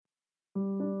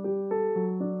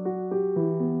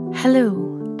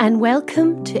Hello, and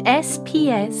welcome to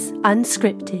SPS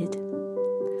Unscripted,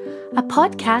 a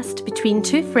podcast between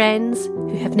two friends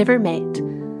who have never met,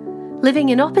 living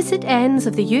in opposite ends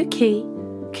of the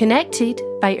UK, connected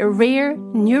by a rare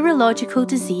neurological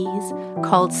disease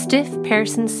called stiff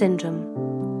person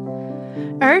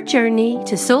syndrome. Our journey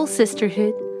to soul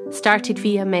sisterhood started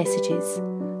via messages,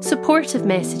 supportive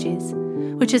messages,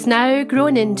 which has now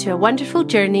grown into a wonderful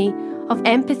journey of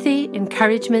empathy,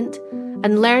 encouragement,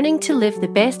 and learning to live the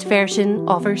best version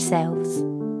of ourselves.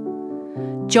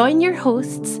 Join your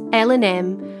hosts, L and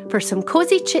M, for some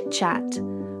cosy chit-chat.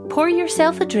 Pour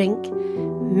yourself a drink,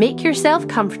 make yourself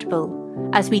comfortable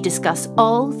as we discuss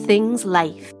all things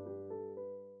life.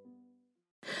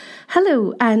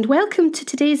 Hello, and welcome to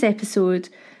today's episode,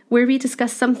 where we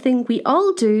discuss something we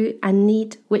all do and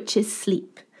need, which is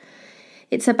sleep.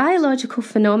 It's a biological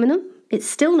phenomenon. It's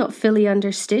still not fully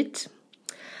understood.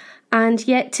 And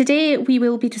yet today we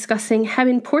will be discussing how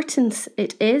important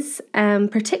it is,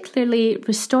 particularly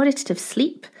restorative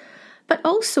sleep, but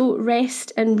also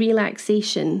rest and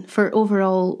relaxation for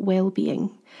overall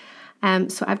well-being.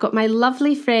 So I've got my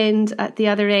lovely friend at the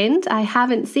other end. I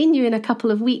haven't seen you in a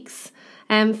couple of weeks,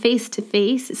 face to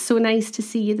face. It's so nice to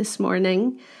see you this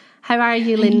morning. How are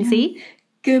you, Lindsay?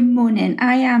 Good morning.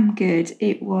 I am good.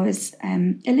 It was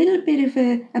a little bit of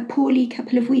a poorly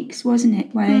couple of weeks, wasn't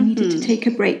it? Where I needed to take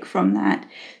a break from that.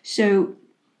 So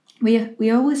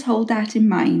we always hold that in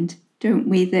mind, don't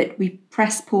we? That we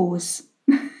press pause.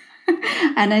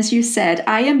 And as you said,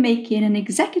 I am making an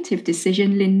executive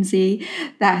decision, Lindsay,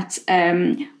 that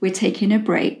we're taking a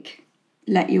break.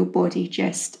 Let your body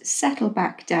just settle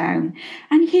back down.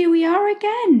 And here we are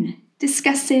again,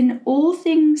 discussing all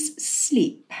things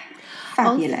sleep.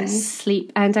 Fabulous. All things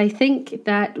sleep. And I think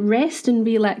that rest and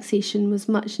relaxation was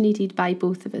much needed by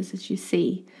both of us, as you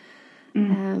say.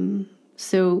 And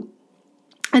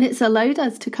it's allowed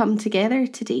us to come together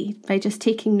today by just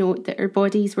taking note that our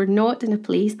bodies were not in a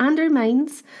place, and our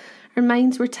minds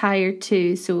were tired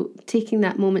too. So taking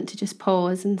that moment to just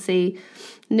pause and say,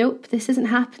 nope, this isn't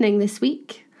happening this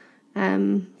week.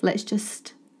 Let's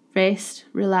just rest,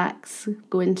 relax,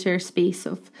 go into our space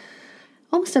of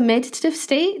almost a meditative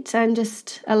state and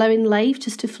just allowing life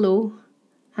just to flow.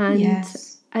 And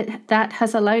yes, that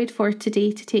has allowed for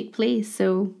today to take place.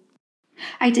 So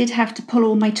I did have to pull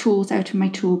all my tools out of my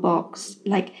toolbox,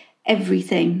 like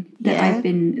everything that I've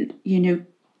been,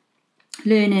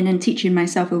 learning and teaching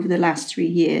myself over the last 3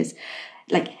 years,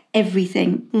 like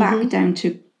everything back down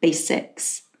to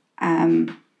basics.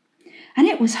 And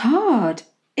it was hard.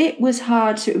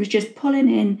 So it was just pulling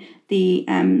in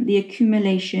the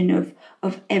accumulation of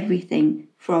everything,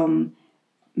 from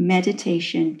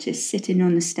meditation to sitting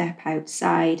on the step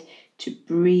outside to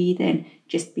breathing,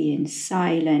 just being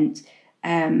silent,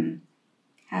 having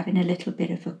a little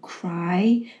bit of a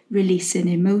cry, releasing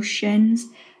emotions,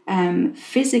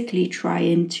 physically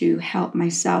trying to help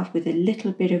myself with a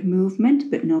little bit of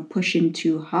movement, but not pushing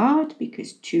too hard,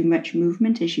 because too much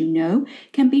movement, as you know,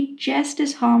 can be just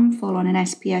as harmful on an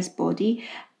SPS body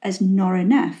as not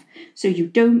enough. So you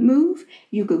don't move,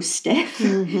 you go stiff.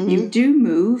 You do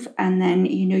move, and then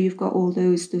you've got all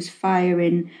those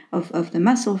firing of the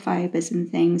muscle fibers and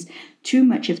things. Too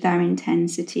much of that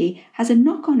intensity has a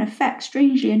knock-on effect,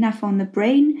 strangely enough, on the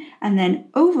brain, and then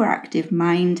overactive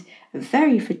mind, a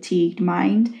very fatigued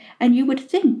mind. And you would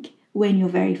think when you're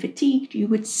very fatigued you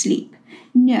would sleep.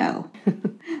 No,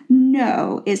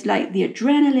 it's like the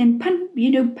adrenaline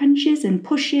punches and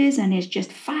pushes, and it's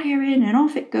just firing, and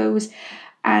off it goes.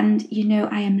 And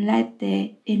I am led there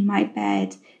in my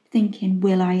bed thinking,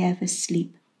 will I ever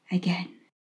sleep again?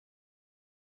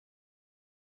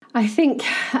 I think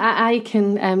I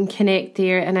can connect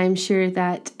there, and I'm sure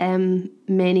that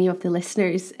many of the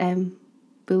listeners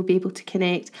will be able to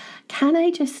connect. Can I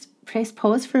just press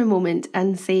pause for a moment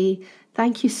and say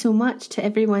thank you so much to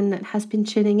everyone that has been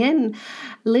tuning in.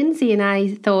 Lindsay and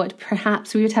I thought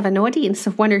perhaps we would have an audience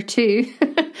of one or two,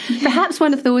 perhaps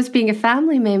one of those being a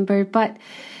family member, but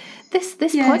this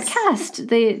podcast,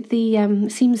 the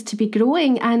seems to be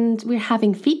growing, and we're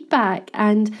having feedback.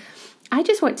 And I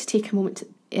just want to take a moment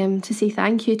to say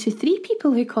thank you to 3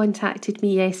 people who contacted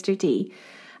me yesterday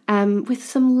with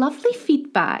some lovely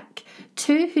feedback.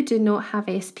 2 who do not have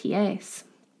SPS.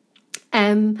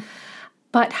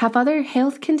 But have other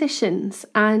health conditions,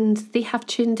 and they have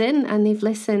tuned in and they've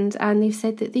listened and they've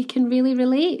said that they can really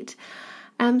relate.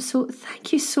 So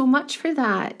thank you so much for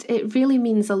that. It really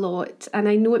means a lot, and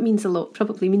I know it means a lot,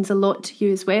 probably means a lot to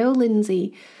you as well,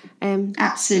 Lindsay.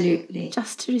 Absolutely.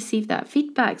 Just to receive that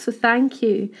feedback, so thank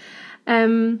you.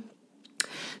 So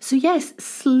yes,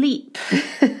 sleep.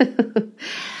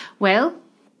 Well,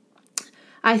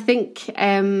 I think,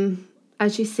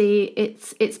 as you say,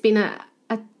 it's been a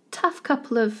tough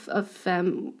couple of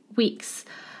weeks,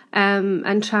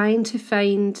 and trying to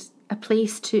find a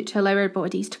place to allow our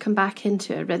bodies to come back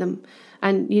into a rhythm.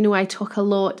 And, I talk a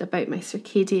lot about my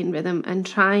circadian rhythm and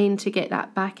trying to get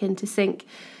that back into sync,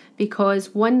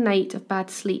 because one night of bad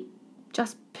sleep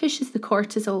just pushes the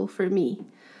cortisol for me,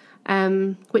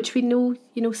 which we know,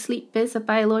 sleep is a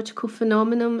biological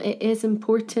phenomenon. It is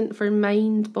important for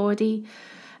mind, body,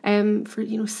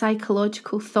 for,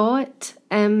 psychological thought.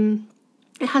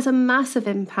 It has a massive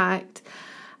impact.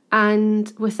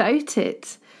 And without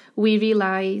it, we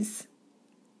realise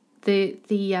the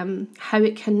how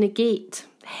it can negate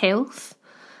health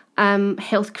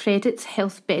credits,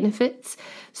 health benefits.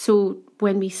 So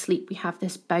when we sleep, we have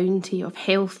this bounty of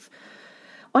health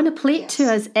on a plate to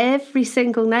us every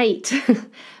single night.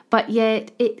 But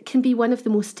yet it can be one of the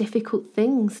most difficult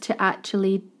things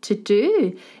to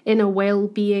do in a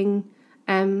well-being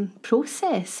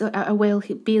process, a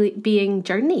well-being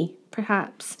journey,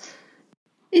 perhaps.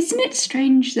 Isn't it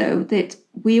strange, though, that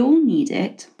we all need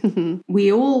it,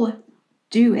 we all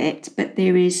do it, but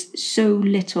there is so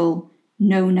little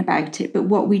known about it. But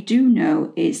what we do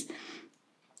know is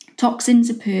toxins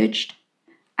are purged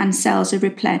and cells are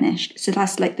replenished. So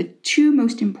that's like the two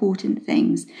most important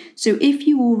things. So if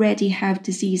you already have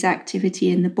disease activity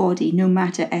in the body, no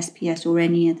matter SPS or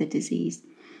any other disease,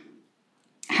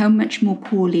 how much more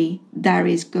poorly that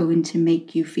is going to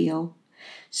make you feel.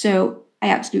 So I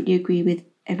absolutely agree with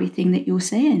everything that you're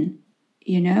saying,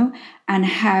 and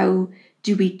how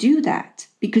do we do that?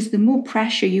 Because the more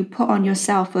pressure you put on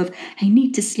yourself of, I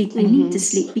need to sleep,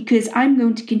 because I'm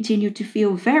going to continue to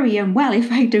feel very unwell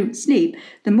if I don't sleep,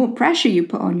 the more pressure you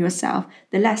put on yourself,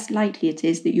 the less likely it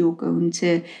is that you're going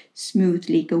to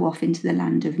smoothly go off into the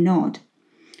land of nod.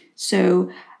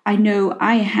 So I know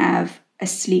I have a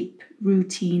sleep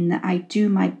routine that I do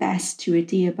my best to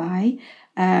adhere by,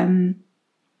 and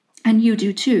you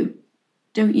do too.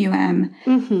 Don't you, Em?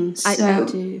 I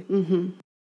do.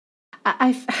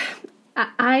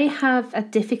 I have a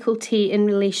difficulty in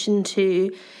relation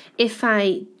to if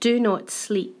I do not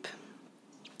sleep,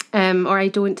 or I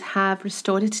don't have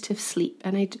restorative sleep,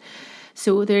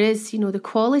 so there is, the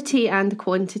quality and the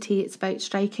quantity. It's about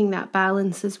striking that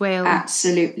balance as well.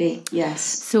 Absolutely, yes.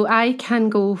 So I can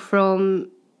go from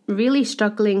really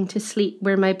struggling to sleep,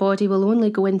 where my body will only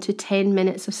go into 10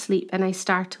 minutes of sleep and I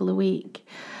startle awake.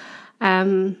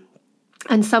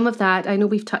 And some of that, I know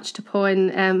we've touched upon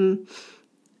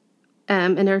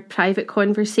in our private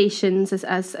conversations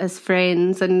as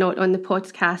friends, and not on the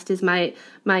podcast, is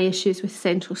my issues with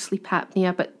central sleep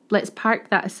apnea. But let's park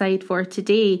that aside for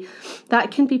today. That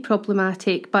can be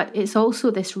problematic, but it's also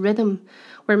this rhythm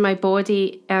where my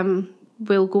body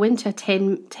will go into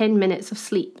 10 minutes of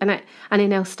sleep and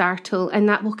then I'll startle, and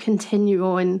that will continue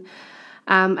on.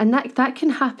 And that can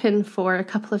happen for a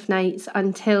couple of nights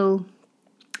until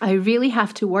I really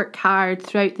have to work hard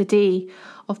throughout the day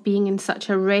of being in such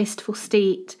a restful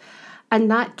state. And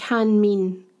that can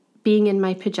mean being in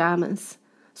my pajamas.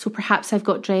 So perhaps I've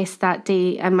got dressed that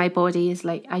day and my body is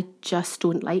like, I just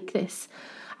don't like this.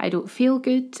 I don't feel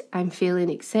good. I'm feeling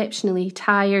exceptionally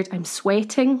tired. I'm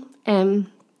sweating.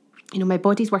 My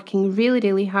body's working really,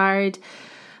 really hard.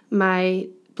 My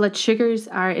blood sugars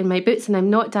are in my boots, and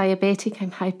I'm not diabetic. I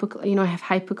have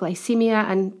hypoglycemia,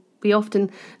 and we often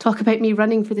talk about me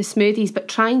running for the smoothies, but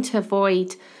trying to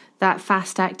avoid that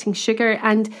fast-acting sugar.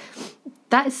 And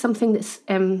that is something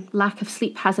that lack of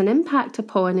sleep has an impact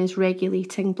upon, is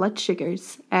regulating blood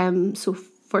sugars. So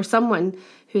for someone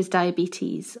who has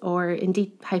diabetes or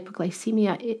indeed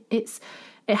hypoglycemia, it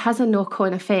has a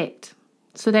knock-on effect.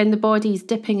 So then the body's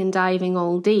dipping and diving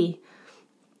all day.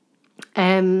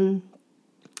 And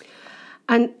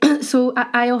so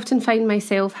I often find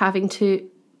myself having to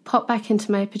pop back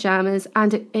into my pajamas,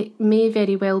 and it may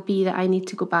very well be that I need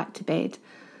to go back to bed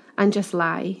and just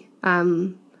lie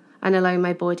and allow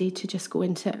my body to just go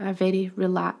into a very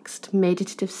relaxed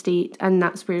meditative state. And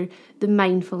that's where the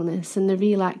mindfulness and the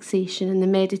relaxation and the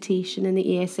meditation and the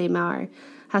ASMR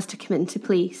has to come into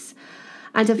place.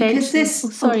 And eventually,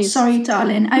 sorry,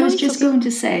 darling. I was just going to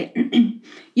say,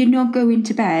 you're not going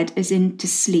to bed as in to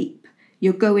sleep.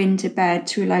 You're going to bed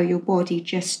to allow your body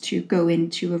just to go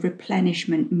into a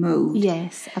replenishment mode.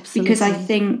 Yes, absolutely. Because I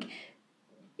think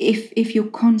if you're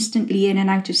constantly in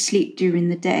and out of sleep during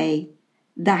the day,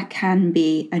 that can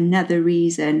be another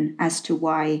reason as to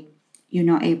why you're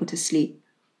not able to sleep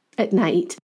at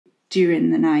night. During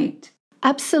the night.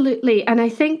 Absolutely. And I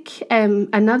think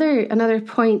another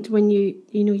point when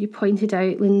you pointed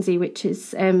out, Lindsay, which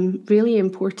is really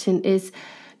important, is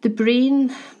the brain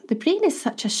is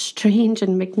such a strange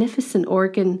and magnificent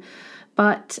organ,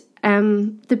 but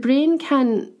the brain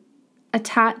can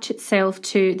attach itself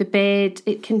to the bed.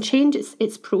 It can change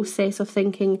its process of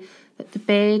thinking that the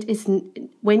bed is,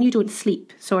 when you don't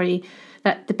sleep,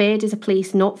 that the bed is a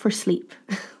place not for sleep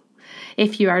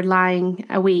if you are lying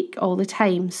awake all the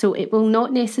time. So it will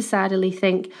not necessarily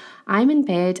think, I'm in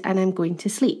bed and I'm going to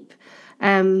sleep.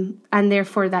 And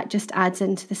therefore that just adds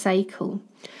into the cycle.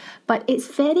 But it's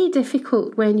very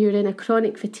difficult when you're in a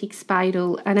chronic fatigue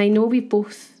spiral. And I know we've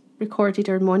both recorded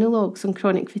our monologues on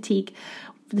chronic fatigue.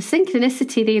 The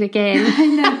synchronicity there again. I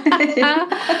know.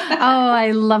 Oh,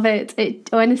 I love it.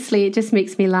 Honestly, it just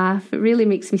makes me laugh. It really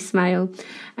makes me smile.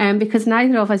 Because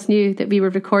neither of us knew that we were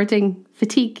recording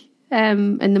fatigue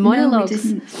in the monologues.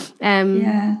 No, we didn't.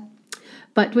 Yeah.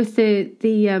 But with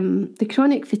the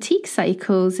chronic fatigue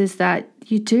cycles is that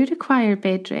you do require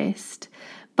bed rest,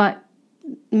 but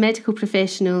medical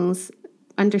professionals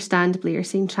understandably are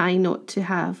saying try not to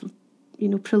have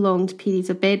prolonged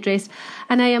periods of bed rest.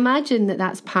 And I imagine that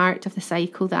that's part of the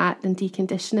cycle, that and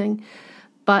deconditioning.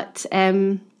 But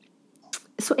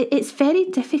so it's very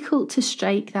difficult to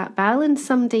strike that balance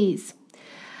some days.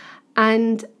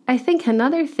 And I think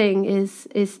another thing is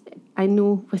I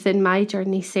know within my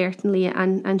journey, certainly,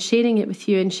 and sharing it with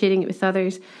you and sharing it with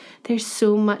others, there's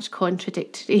so much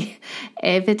contradictory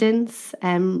evidence,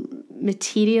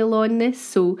 material on this.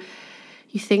 So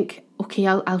you think, okay,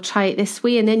 I'll try it this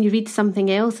way. And then you read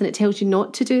something else and it tells you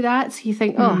not to do that. So you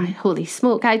think, oh, holy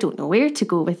smoke, I don't know where to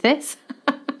go with this.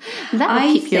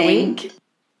 That'll keep you awake.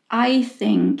 I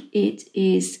think it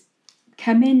is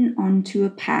coming onto a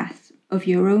path of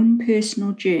your own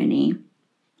personal journey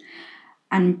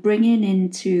and bringing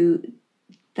into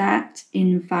that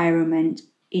environment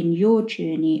in your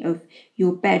journey of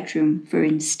your bedroom, for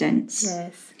instance.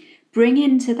 Yes. Bring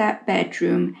into that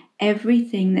bedroom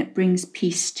everything that brings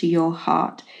peace to your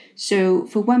heart. So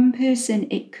for one person,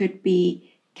 it could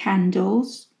be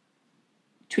candles,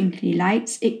 twinkly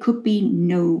lights. It could be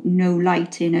no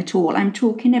lighting at all. I'm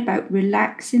talking about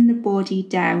relaxing the body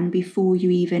down before you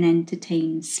even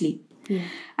entertain sleep. Yeah.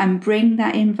 And bring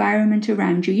that environment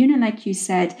around you. Like you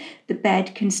said, the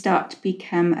bed can start to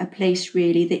become a place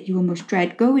really that you almost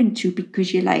dread going to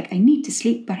because you're like, I need to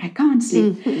sleep, but I can't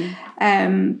sleep.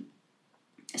 Mm-hmm.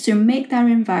 So make that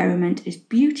environment as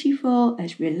beautiful,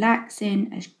 as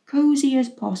relaxing, as cozy as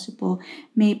possible.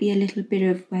 Maybe a little bit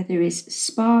of whether it's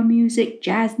spa music,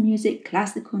 jazz music,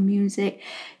 classical music,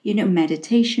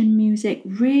 meditation music.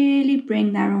 Really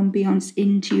bring that ambiance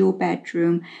into your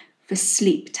bedroom for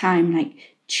sleep time,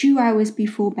 like 2 hours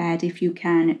before bed if you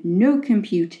can. No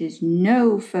computers,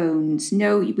 no phones,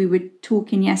 we were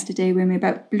talking yesterday when we were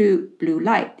about blue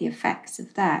light, the effects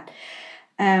of that.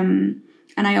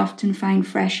 And I often find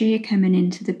fresh air coming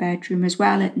into the bedroom as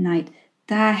well at night.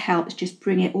 That helps just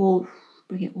bring it all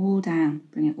down,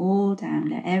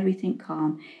 let everything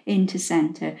calm into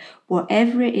center,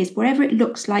 whatever it is, whatever it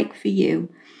looks like for you.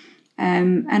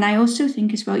 And I also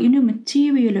think as well,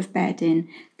 material of bedding,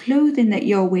 clothing that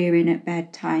you're wearing at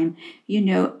bedtime,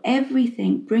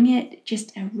 everything, bring it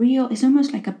just it's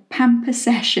almost like a pamper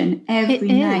session every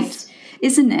night,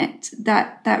 isn't it?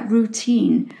 That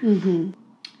routine. Mm-hmm.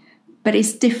 But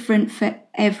it's different for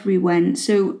everyone.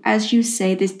 So as you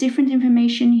say, there's different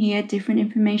information here, different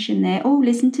information there. Oh,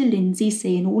 listen to Lindsay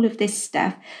saying all of this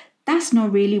stuff. That's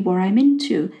not really what I'm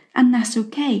into. And that's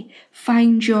okay.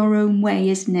 Find your own way,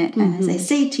 isn't it? Mm-hmm. And as I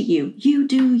say to you, you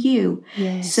do you.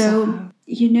 Yes. So,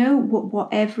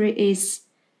 whatever it is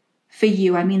for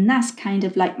you. I mean, that's kind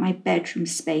of like my bedroom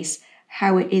space,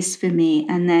 how it is for me.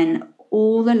 And then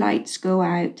all the lights go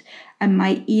out and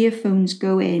my earphones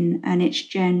go in, and it's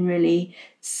generally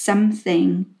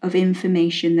something of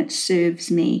information that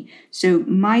serves me. So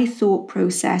my thought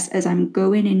process as I'm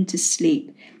going into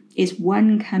sleep is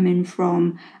one coming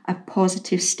from a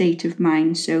positive state of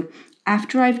mind. So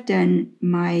after I've done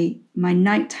my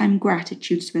nighttime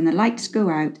gratitude, so when the lights go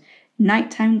out,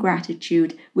 nighttime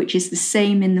gratitude, which is the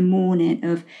same in the morning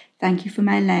of thank you for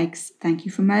my legs, thank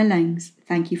you for my lungs,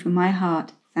 thank you for my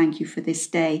heart, thank you for this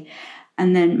day.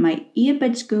 And then my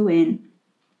earbuds go in.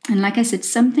 And like I said,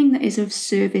 something that is of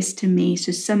service to me.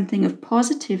 So something of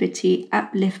positivity,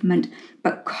 upliftment,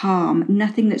 but calm.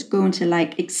 Nothing that's going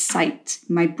to excite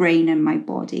my brain and my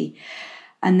body.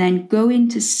 And then go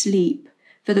into sleep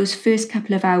for those first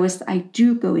couple of hours that I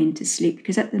do go into sleep.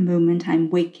 Because at the moment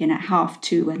I'm waking at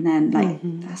 2:30 and then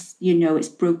that's, it's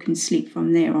broken sleep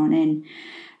from there on in.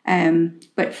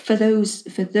 But for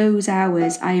those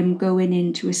hours, I am going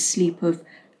into a sleep of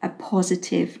a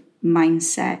positive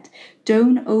mindset.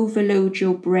 Don't overload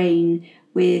your brain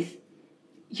with,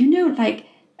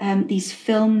 these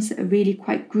films that are really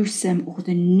quite gruesome, or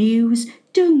the news.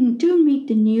 Don't read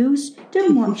the news.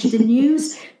 Don't watch the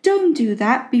news. Don't do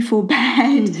that before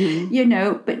bed,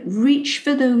 but reach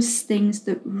for those things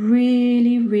that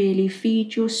really, really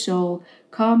feed your soul,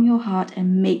 calm your heart,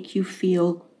 and make you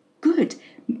feel good,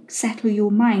 settle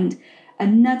your mind.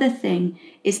 Another thing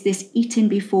is this eating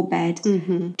before bed.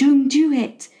 Don't do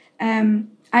it.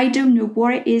 I don't know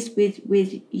what it is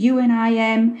with you and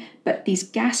I, but these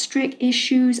gastric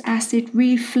issues, acid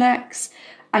reflux,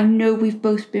 I know we've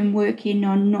both been working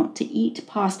on not to eat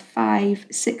past 5,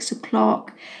 6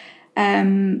 o'clock.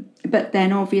 But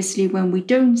then obviously when we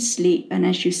don't sleep, and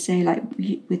as you say, like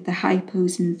with the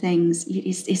hypos and things,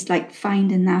 it's like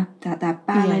finding that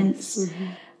balance. Yes.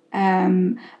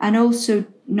 And also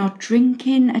not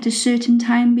drinking at a certain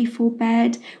time before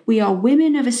bed. We are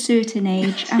women of a certain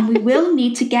age, and we will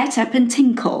need to get up and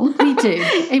tinkle. We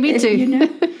do.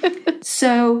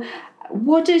 So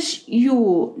what does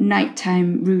your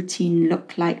nighttime routine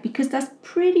look like? Because that's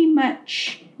pretty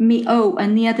much me. Oh,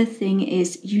 and the other thing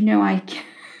is, I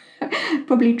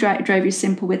probably drive you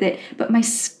simple with it, but my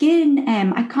skin,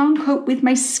 I can't cope with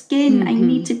my skin. I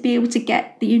need to be able to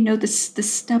get the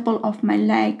stubble off my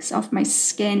legs, off my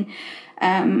skin,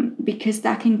 because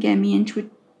that can get me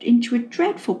into a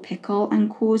dreadful pickle and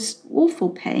cause awful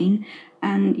pain.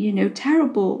 And,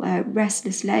 terrible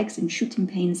restless legs and shooting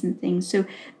pains and things. So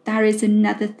that is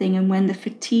another thing. And when the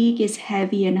fatigue is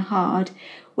heavy and hard,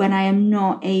 when I am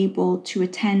not able to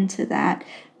attend to that,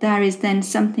 there is then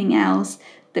something else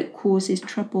that causes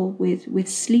trouble with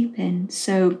sleeping.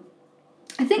 So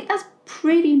I think that's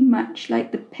pretty much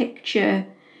like the picture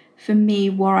for me,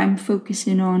 what I'm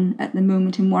focusing on at the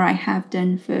moment and what I have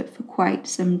done for quite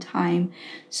some time.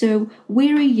 So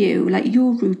where are you, like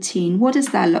your routine? What does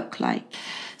that look like?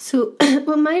 So,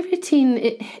 well, my routine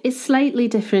is slightly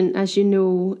different, as you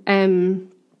know.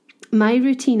 My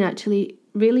routine actually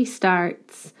really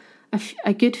starts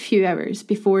a good few hours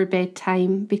before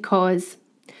bedtime, because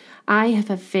I have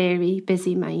a very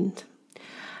busy mind.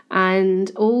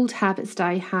 And old habits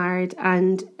die hard,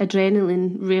 and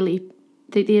adrenaline really...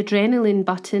 The adrenaline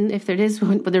button, if there is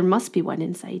one, but there must be one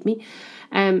inside me,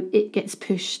 it gets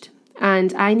pushed.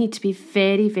 And I need to be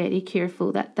very, very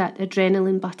careful that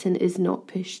adrenaline button is not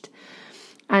pushed.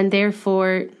 And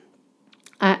therefore,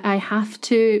 I have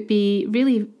to be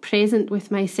really present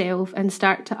with myself and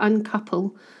start to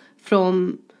uncouple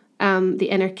from the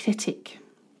inner critic.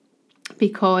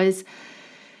 Because...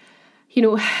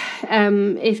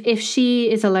 if she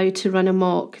is allowed to run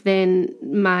amok, then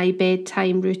my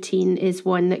bedtime routine is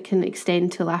one that can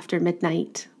extend till after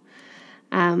midnight.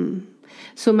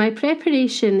 So my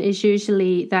preparation is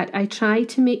usually that I try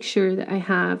to make sure that I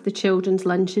have the children's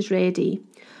lunches ready.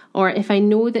 Or if I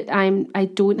know that I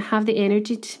don't have the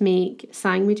energy to make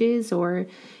sandwiches, or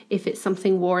if it's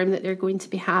something warm that they're going to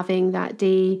be having that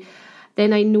day,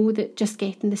 then I know that just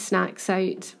getting the snacks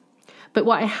out. But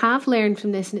what I have learned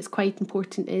from this, and it's quite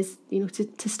important, is,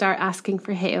 to start asking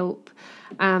for help,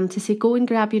 to say, go and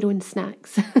grab your own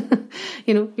snacks.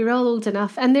 You're all old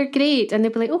enough, and they're great. And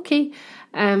they'll be like, okay.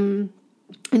 And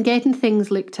getting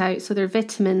things looked out. So they're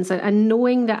vitamins, and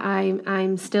knowing that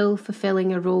I'm still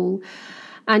fulfilling a role.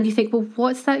 And you think, well,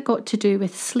 what's that got to do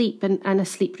with sleep and a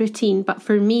sleep routine? But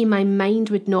for me, my mind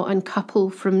would not uncouple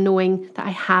from knowing that I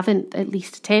haven't at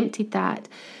least attempted that.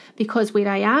 Because where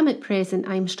I am at present,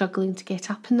 I'm struggling to get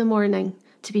up in the morning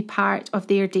to be part of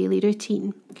their daily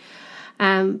routine.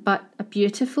 But a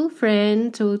beautiful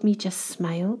friend told me, just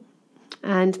smile.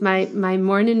 And my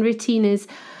morning routine is,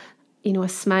 a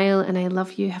smile and I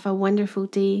love you. Have a wonderful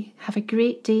day. Have a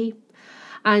great day.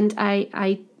 And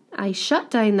I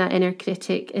shut down that inner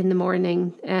critic in the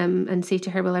morning and say to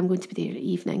her, well, I'm going to be there at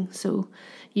evening. So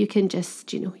you can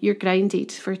just, you're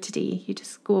grounded for today. You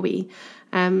just go away.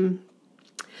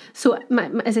 So,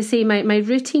 as I say, my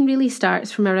routine really starts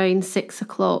from around 6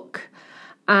 o'clock,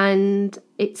 and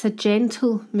it's a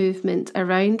gentle movement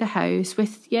around the house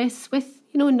with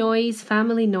noise,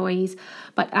 family noise,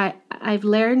 but I've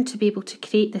learned to be able to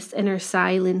create this inner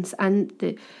silence and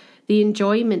the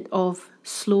enjoyment of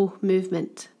slow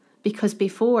movement, because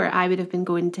before I would have been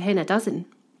going to 10 a dozen.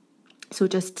 So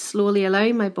just slowly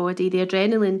allowing my body, the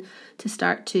adrenaline, to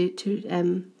start to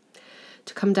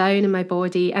come down in my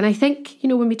body. And I think,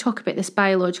 when we talk about this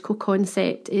biological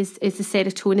concept, is the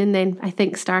serotonin then, I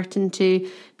think, starting to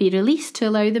be released to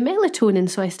allow the melatonin,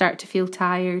 so I start to feel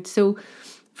tired. So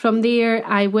from there,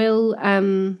 I will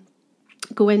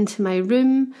go into my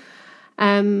room,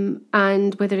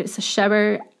 And whether it's a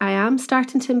shower, I am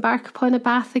starting to embark upon a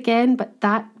bath again, but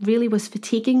that really was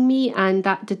fatiguing me, and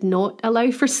that did not allow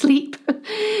for sleep.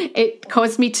 It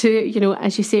caused me to,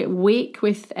 as you say, wake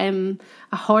with a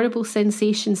horrible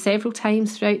sensation several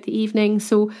times throughout the evening.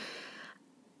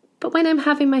 But when I'm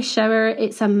having my shower,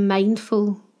 it's a moment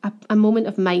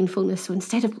of mindfulness. So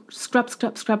instead of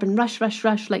scrub and rush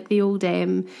like the old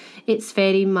it's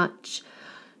very much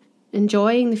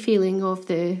enjoying the feeling of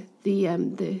the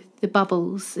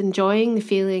bubbles, enjoying the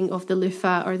feeling of the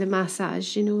loofah or the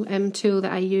massage, tool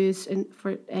that I use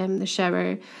for the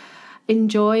shower,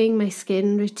 enjoying my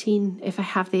skin routine if I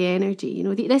have the energy.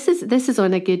 This is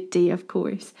on a good day, of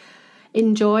course.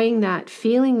 Enjoying that,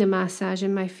 feeling the massage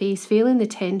in my face, feeling the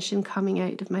tension coming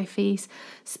out of my face.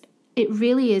 It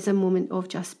really is a moment of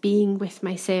just being with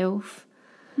myself.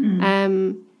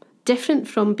 Different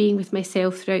from being with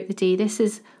myself throughout the day. This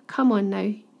is, come on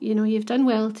now, you've done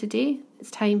well today. It's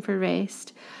time for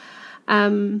rest.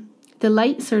 The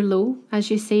lights are low, as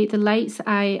you say. The lights,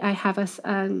 I have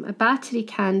a battery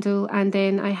candle, and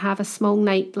then I have a small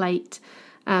night light,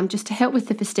 just to help with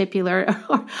the vestibular,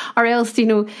 or else,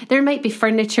 there might be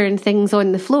furniture and things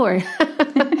on the floor.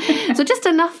 So just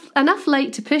enough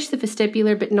light to push the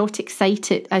vestibular, but not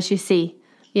excite it, as you say,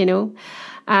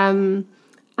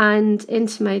 And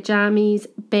into my jammies.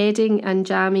 Bedding and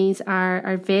jammies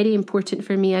are very important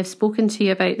for me. I've spoken to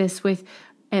you about this with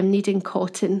needing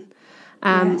cotton.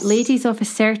 Yes. Ladies of a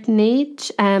certain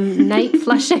age, night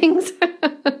flushings.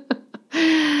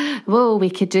 Whoa, we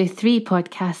could do 3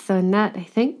 podcasts on that, I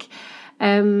think.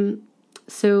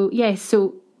 So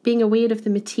being aware of the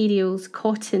materials,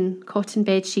 cotton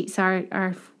bed sheets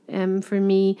are for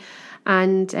me,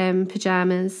 and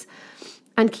pyjamas,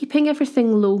 and keeping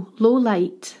everything low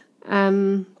light.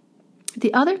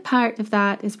 The other part of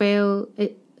that as well,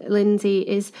 Lindsay,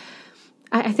 is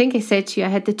I think I said to you, I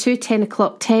had the 2 10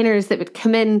 o'clock tenors that would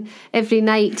come in every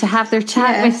night to have their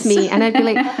chat with me, and I'd be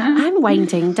like, I'm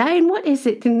winding down, what is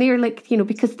it? And they're like,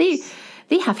 because they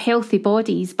have healthy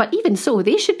bodies, but even so,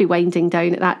 they should be winding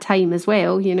down at that time as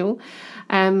well,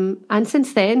 and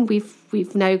since then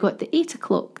we've now got the 8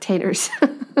 o'clock tenors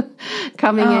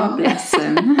coming in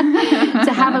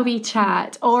to have a wee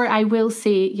chat. Or I will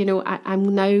say,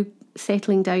 I'm now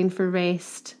settling down for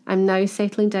rest. I'm now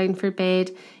settling down for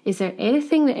bed. Is there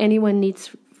anything that anyone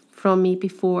needs from me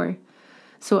before?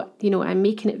 So, I'm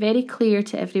making it very clear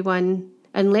to everyone,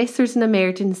 unless there's an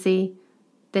emergency,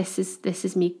 this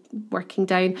is me working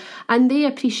down. And they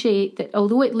appreciate that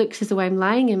although it looks as though I'm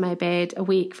lying in my bed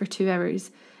awake for 2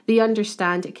 hours, they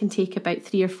understand it can take about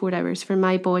 3 or 4 hours for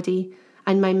my body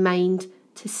and my mind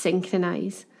to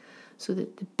synchronise, so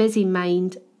that the busy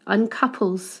mind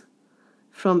uncouples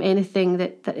from anything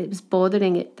that it was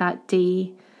bothering it that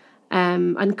day,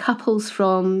 uncouples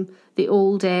from the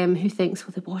old who thinks,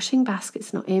 well, the washing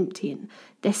basket's not empty, and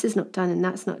this is not done, and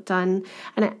that's not done.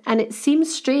 And it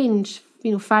seems strange,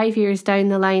 5 years down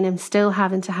the line, I'm still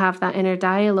having to have that inner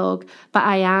dialogue, but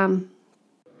I am.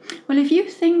 Well, if you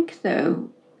think, though,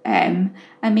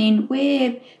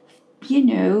 we're,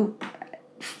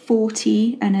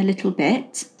 40 and a little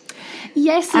bit.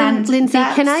 Yes, Lindsay,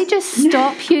 can I just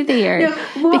stop you there?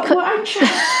 What I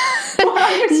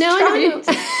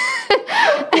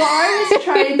was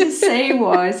trying to say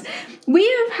was, we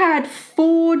have had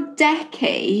 4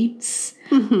 decades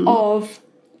of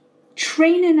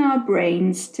training our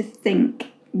brains to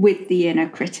think with the inner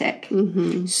critic.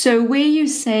 So where you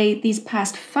say these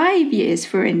past 5 years,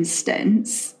 for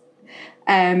instance,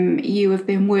 you have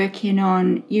been working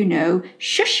on,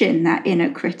 shushing that inner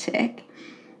critic.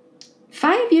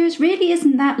 5 years really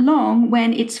isn't that long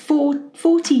when it's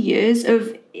 40 years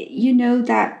of,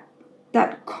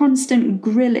 that constant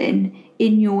grilling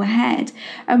in your head.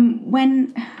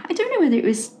 When, I don't know whether it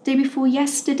was day before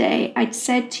yesterday, I'd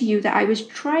said to you that I was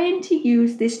trying to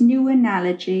use this new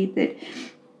analogy that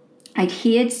I'd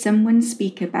heard someone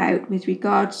speak about with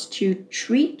regards to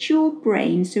treat your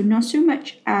brain, so not so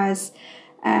much as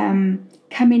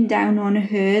coming down on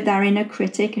her, that inner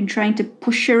critic, and trying to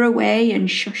push her away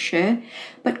and shush her,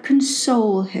 but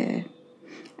console her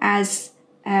as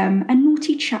a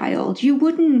naughty child. You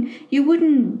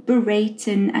wouldn't berate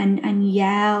and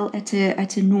yell at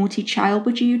a naughty child,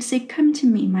 would you? You'd say, come to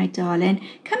me, my darling,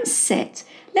 come sit.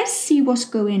 Let's see what's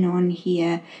going on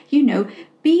here.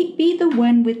 Be the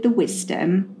one with the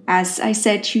wisdom, as I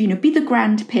said to you, be the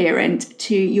grandparent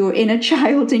to your inner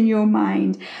child in your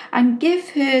mind, and give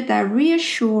her that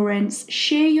reassurance,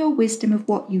 share your wisdom of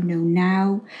what you know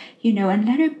now, and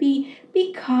let her be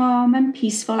calm and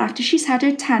peaceful after she's had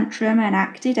her tantrum and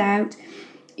acted out,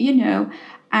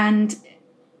 and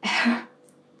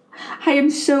I am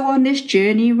so on this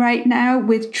journey right now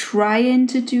with trying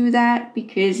to do that,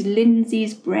 because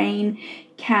Lindsay's brain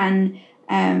can,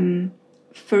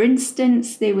 for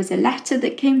instance, there was a letter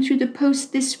that came through the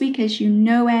post this week, as you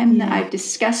know, that I've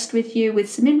discussed with you, with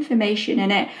some information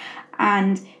in it,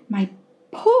 and my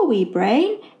poor wee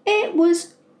brain, it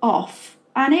was off.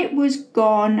 And it was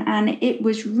gone, and it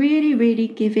was really, really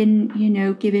giving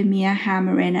me a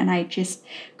hammering, and I just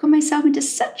got myself into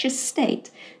such a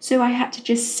state. So I had to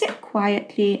just sit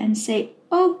quietly and say,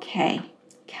 okay,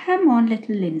 come on,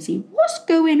 little Lindsay, what's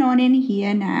going on in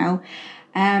here now?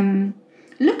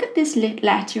 Look at this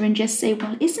letter and just say,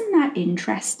 well, isn't that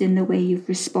interesting the way you've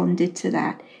responded to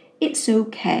that? It's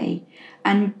okay.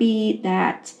 And be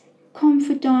that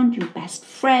confidant, your best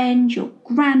friend, your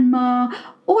grandma,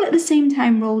 all at the same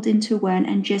time rolled into one,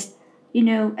 and just,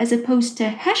 as opposed to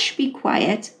hush, be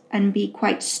quiet and be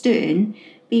quite stern,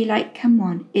 be like, come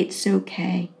on, it's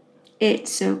okay.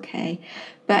 It's okay.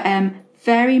 But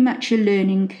very much a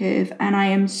learning curve, and I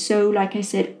am so, like I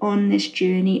said, on this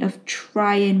journey of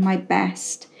trying my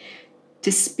best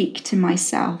to speak to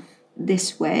myself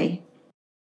this way.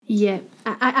 Yeah,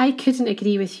 I couldn't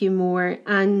agree with you more.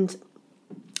 And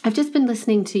I've just been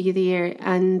listening to you there,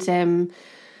 and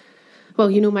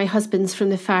my husband's from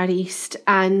the Far East,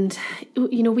 and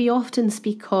we often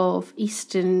speak of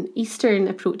Eastern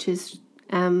approaches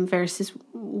versus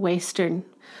Western,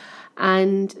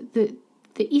 and the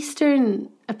Eastern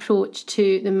approach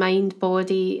to the mind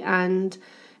body and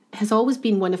has always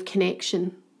been one of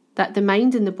connection, that the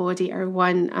mind and the body are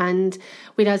one, and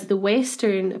whereas the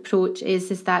Western approach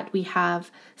is that we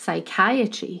have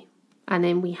psychiatry and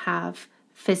then we have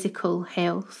physical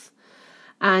health,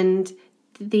 and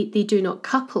they do not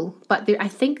couple. But I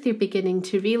think they're beginning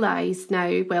to realise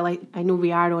now, well, I know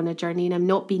we are on a journey, and I'm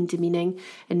not being demeaning,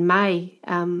 and my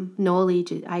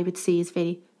knowledge, I would say, is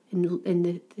very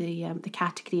in the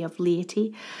category of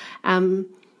laity,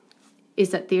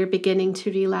 is that they're beginning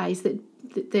to realise that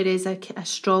there is a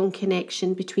strong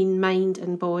connection between mind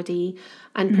and body,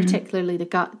 and particularly the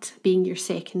gut being your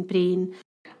second brain.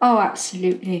 Oh,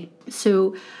 absolutely.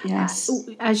 So, yes,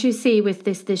 as you say, with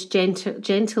this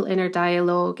gentle inner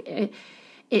dialogue,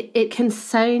 it can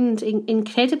sound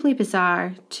incredibly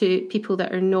bizarre to people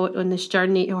that are not on this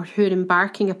journey or who are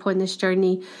embarking upon this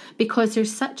journey, because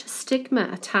there's such a stigma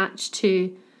attached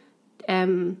to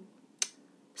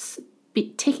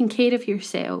taking care of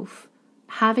yourself,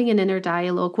 having an inner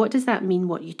dialogue. What does that mean?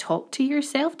 What, you talk to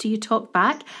yourself? Do you talk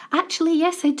back? Actually,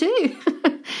 yes, I do.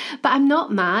 But I'm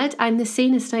not mad. I'm the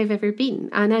sanest I've ever been.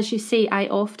 And as you say, I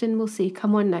often will say,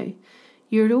 come on now,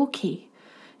 you're okay.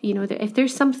 If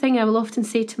there's something, I will often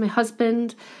say to my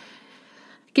husband,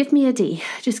 give me a day.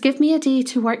 Just give me a day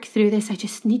to work through this. I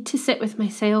just need to sit with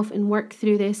myself and work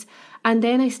through this. And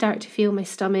then I start to feel my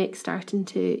stomach starting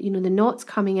to, the knots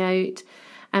coming out.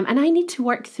 And I need to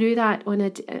work through that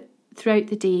throughout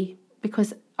the day,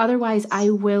 because otherwise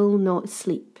I will not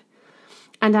sleep.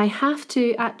 And I have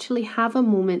to actually have a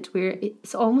moment where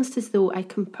it's almost as though I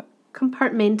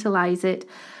compartmentalise it,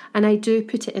 and I do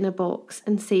put it in a box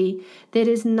and say, there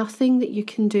is nothing that you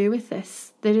can do with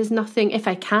this. There is nothing, if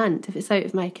it's out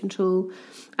of my control.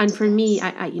 And for me,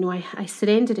 I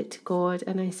surrendered it to God,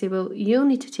 and I say, well, you'll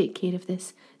need to take care of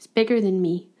this. It's bigger than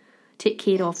me. Take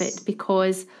care of it,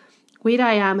 because where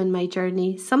I am in my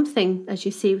journey, something, as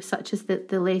you say, such as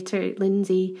the letter,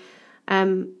 Lindsay,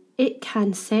 it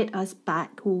can set us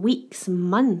back weeks,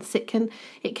 months. It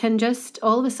can just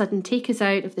all of a sudden take us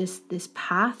out of this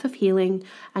path of healing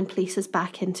and place us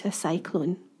back into a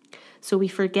cyclone. So we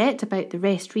forget about the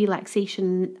rest,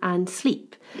 relaxation and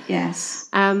sleep. Yes.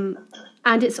 And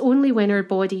it's only when our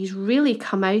bodies really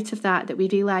come out of that we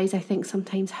realise, I think,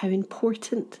 sometimes how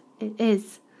important it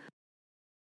is.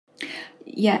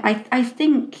 Yeah, I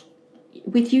think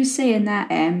with you saying that,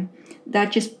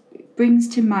 that just brings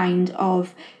to mind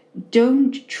of,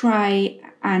 don't try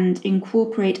and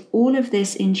incorporate all of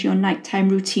this into your nighttime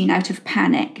routine out of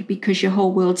panic because your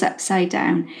whole world's upside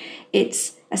down.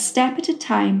 It's a step at a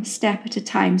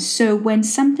time. So when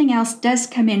something else does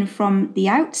come in from the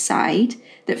outside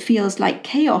that feels like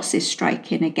chaos is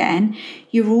striking again,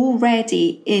 you're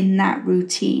already in that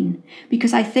routine.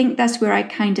 Because I think that's where I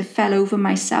kind of fell over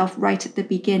myself right at the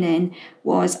beginning,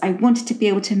 was I wanted to be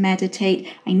able to meditate.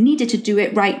 I needed to do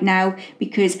it right now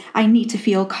because I need to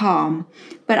feel calm.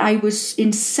 But I was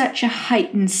in such a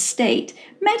heightened state.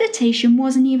 Meditation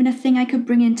wasn't even a thing I could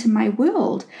bring into my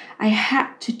world. I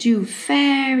had to do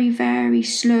very, very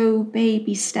slow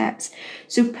baby steps.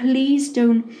 So please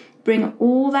don't bring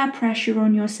all that pressure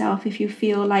on yourself if you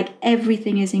feel like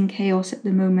everything is in chaos at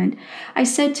the moment. I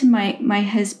said to my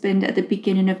husband at the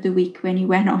beginning of the week when he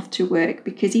went off to work,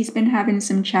 because he's been having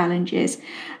some challenges,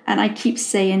 and I keep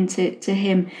saying to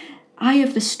him, eye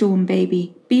of the storm,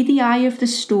 baby. Be the eye of the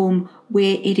storm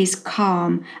where it is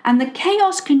calm. And the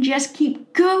chaos can just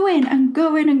keep going and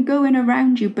going and going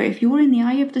around you. But if you're in the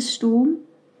eye of the storm,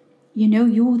 you know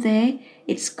you're there.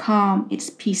 It's calm. It's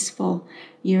peaceful.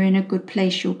 You're in a good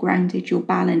place. You're grounded. You're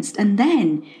balanced. And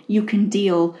then you can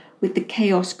deal with the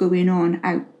chaos going on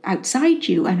outside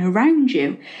you and around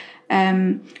you,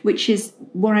 which is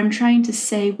what I'm trying to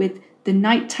say with the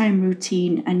nighttime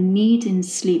routine and needing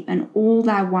sleep and all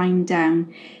that wind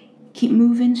down. Keep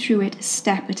moving through it a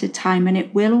step at a time, and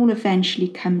it will all eventually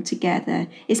come together.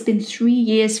 It's been 3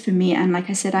 years for me, and like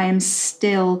I said, I am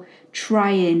still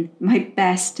trying my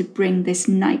best to bring this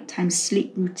nighttime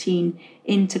sleep routine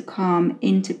into calm,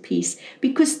 into peace,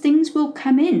 because things will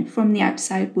come in from the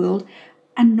outside world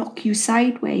and knock you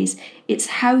sideways. It's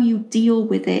how you deal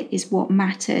with it is what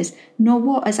matters, not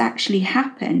what has actually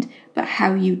happened, but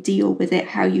how you deal with it,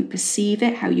 how you perceive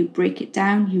it, how you break it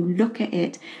down, you look at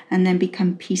it, and then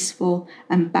become peaceful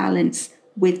and balanced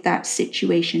with that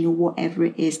situation or whatever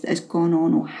it is that has gone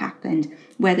on or happened,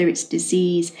 whether it's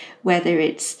disease, whether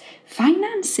it's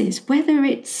finances, whether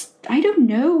it's, I don't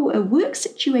know, a work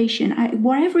situation,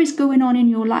 whatever is going on in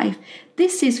your life.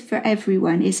 This is for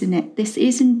everyone, isn't it? This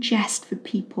isn't just for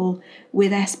people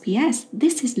with SPS.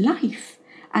 This is life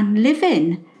and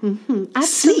living. Mm-hmm.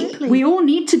 Absolutely. Sleep. We all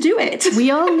need to do it.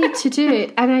 We all need to do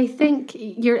it. And I think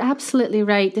you're absolutely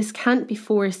right. This can't be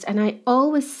forced. And I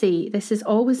always say, this is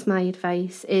always my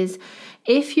advice, is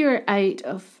if you're out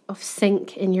of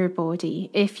sync in your body,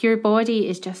 if your body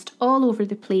is just all over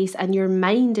the place and your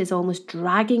mind is almost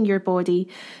dragging your body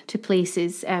to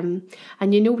places, and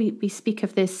you know we speak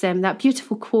of this, that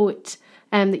beautiful quote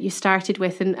that you started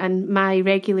with, and my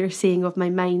regular saying of my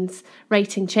mind's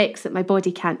writing checks that my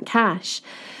body can't cash.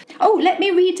 Oh, let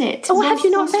me read it. Oh, have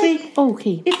you not read? Oh,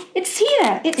 okay. It's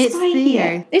here. It's right there.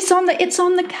 Here. It's on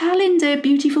the calendar,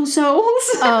 beautiful souls.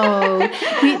 Oh,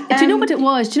 do you know what it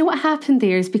was? Do you know what happened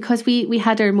there? Is because we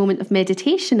had our moment of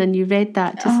meditation, and you read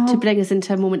that to bring us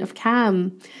into a moment of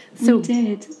calm. So we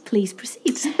did. Please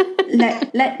proceed.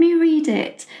 let me read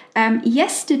it.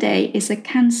 Yesterday is a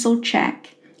cancelled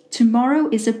check. Tomorrow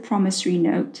is a promissory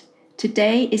note.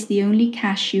 Today is the only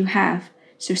cash you have,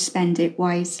 so spend it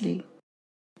wisely.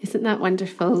 Isn't that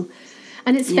wonderful?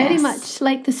 And it's very much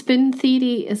like the spoon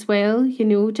theory as well, you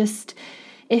know, just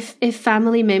if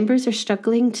family members are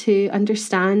struggling to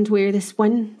understand where this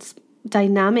one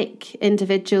dynamic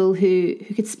individual who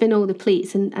could spin all the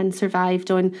plates and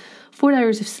survived on 4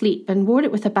 hours of sleep and wore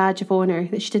it with a badge of honour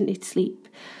that she didn't need sleep,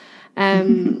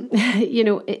 you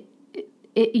know,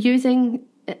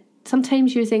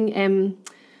 sometimes using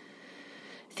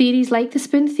theories like the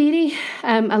spoon theory,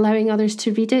 allowing others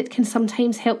to read it, can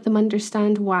sometimes help them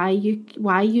understand why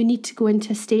you need to go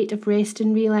into a state of rest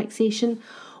and relaxation,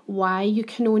 why you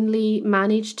can only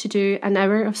manage to do an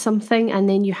hour of something and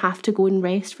then you have to go and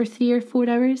rest for 3 or 4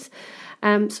 hours.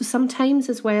 So sometimes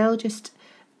as well, just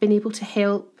being able to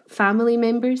help family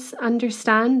members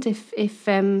understand if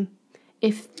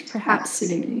perhaps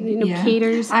absolutely, you know,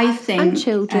 carers and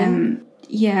children.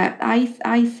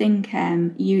 I think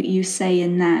you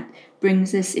saying that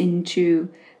brings us into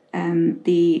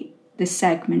the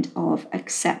segment of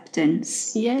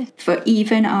acceptance. Yeah. For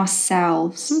even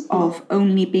ourselves, of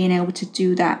only being able to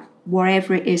do that,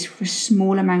 whatever it is, for a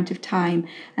small amount of time,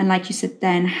 and like you said,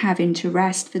 then having to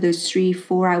rest for those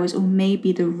 3-4 hours, or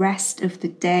maybe the rest of the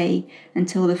day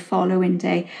until the following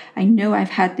day. I know I've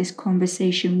had this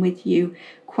conversation with you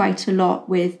quite a lot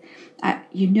with,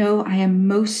 you know, I am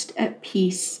most at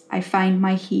peace. I find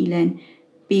my healing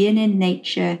being in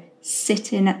nature,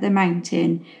 sitting at the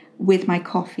mountain with my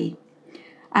coffee.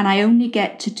 And I only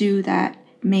get to do that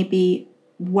maybe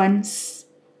once,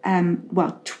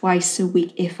 twice a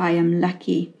week if I am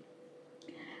lucky.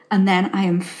 And then I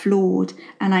am floored,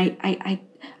 and I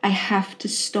have to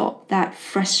stop that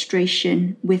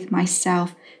frustration with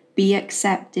myself. Be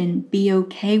accepting, be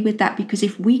okay with that, because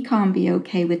if we can't be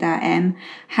okay with that,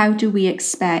 how do we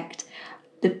expect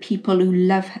the people who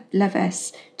love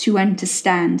us to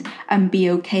understand and be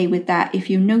okay with that? If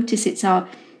you notice, it's our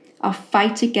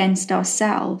fight against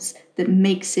ourselves that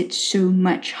makes it so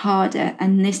much harder.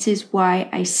 And this is why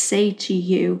I say to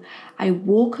you, I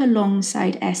walk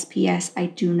alongside SPS, I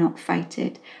do not fight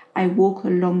it. I walk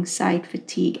alongside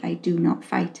fatigue, I do not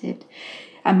fight it.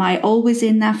 Am I always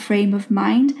in that frame of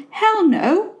mind? Hell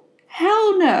no.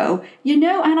 hell no,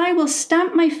 and I will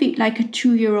stamp my feet like a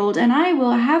 2-year-old, and I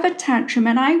will have a tantrum,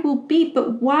 and I will be,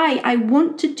 but why? I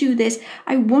want to do this.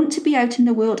 I want to be out in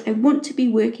the world. I want to be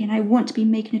working. I want to be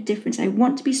making a difference. I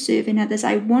want to be serving others.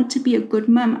 I want to be a good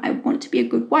mum. I want to be a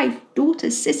good wife,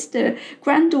 daughter, sister,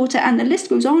 granddaughter, and the list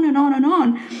goes on and on and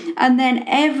on. And then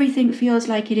everything feels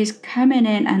like it is coming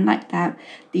in, and like that,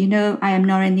 I am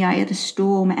not in the eye of the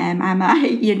storm, am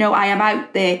I? I am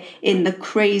out there in the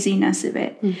craziness of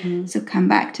it. Mm-hmm. So come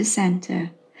back to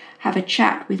center, have a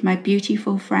chat with my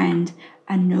beautiful friend,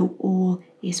 and know all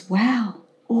is well.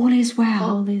 All is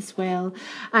well. All is well.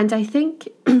 And I think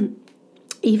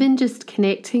even just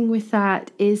connecting with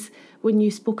that is when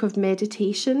you spoke of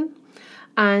meditation.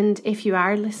 And if you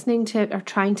are listening to it or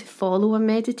trying to follow a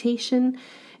meditation,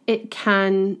 it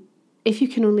can, if you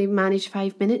can only manage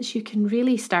 5 minutes, you can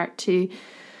really start to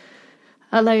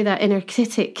allow that inner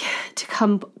critic to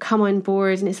come on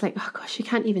board, and it's like, oh gosh, you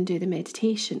can't even do the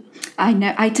meditation. I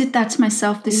know. I did that to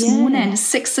myself this morning,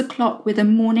 6 o'clock, with a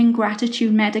morning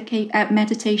gratitude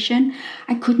meditation.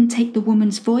 I couldn't take the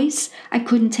woman's voice. I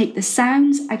couldn't take the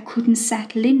sounds. I couldn't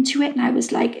settle into it. And I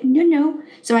was like, no.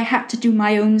 So I had to do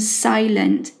my own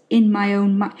silent in my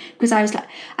own mind, because I was like,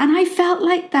 and I felt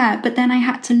like that, but then I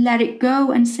had to let it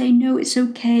go and say, no, it's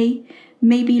okay.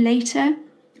 Maybe later,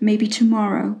 maybe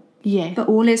tomorrow. Yeah. But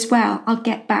all is well. I'll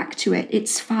get back to it.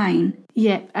 It's fine.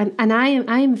 Yeah. And I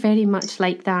am very much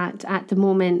like that at the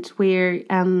moment, where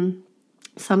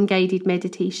some guided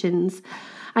meditations,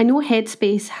 I know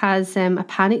Headspace has a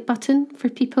panic button for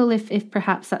people if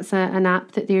perhaps that's an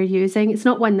app that they're using. It's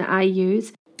not one that I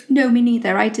use. No, me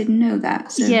neither. I didn't know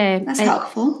that. So that's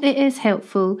helpful. It is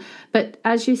helpful. But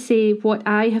as you say, what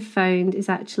I have found is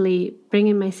actually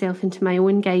bringing myself into my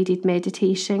own guided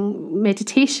meditation with,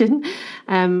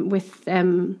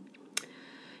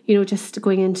 just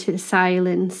going into the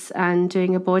silence and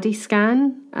doing a body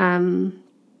scan, and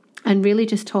really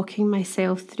just talking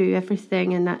myself through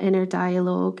everything in that inner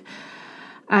dialogue.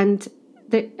 And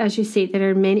as you say, there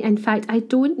are many. In fact, I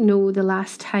don't know the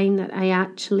last time that I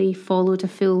actually followed a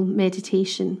full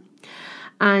meditation.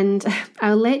 And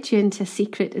I'll let you into a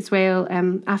secret as well.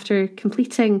 After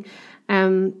completing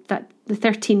the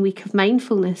 13 week of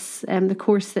mindfulness, the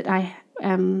course that I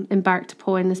embarked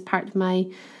upon as part of my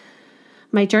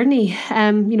journey,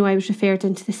 I was referred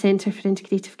into the Centre for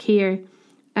Integrative Care.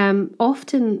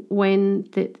 Often when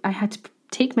I had to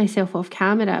take myself off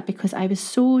camera because I was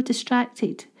so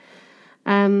distracted.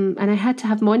 And I had to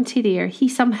have Monty there. He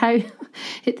somehow,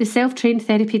 the self-trained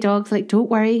therapy dog's like,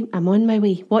 don't worry, I'm on my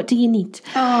way. What do you need?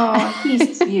 Oh,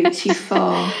 he's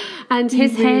beautiful. And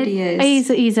his head,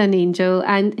 he's an angel.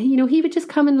 And, he would just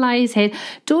come and lie his head.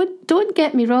 Don't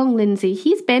get me wrong, Lindsay.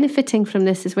 He's benefiting from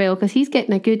this as well, because he's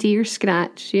getting a good ear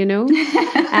scratch,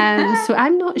 So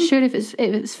I'm not sure if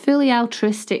it's fully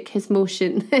altruistic, his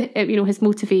motion, his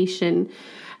motivation.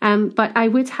 But I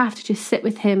would have to just sit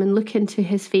with him and look into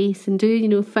his face and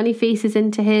do, funny faces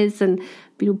into his, and,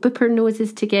 boop our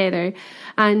noses together.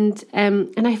 And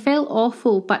I felt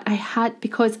awful, but I had,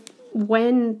 because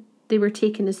when they were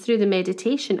taking us through the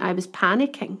meditation, I was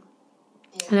panicking.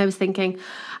 Yeah. And I was thinking,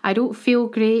 I don't feel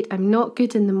great. I'm not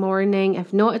good in the morning.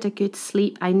 I've not had a good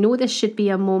sleep. I know this should be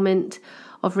a moment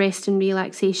of rest and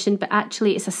relaxation, but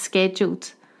actually it's a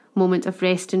scheduled moment of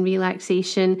rest and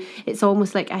relaxation. It's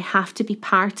almost like I have to be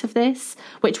part of this,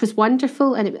 which was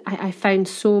wonderful, and I found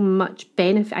so much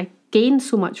benefit. I gained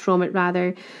so much from it,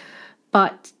 rather.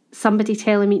 But somebody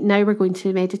telling me now we're going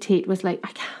to meditate was like,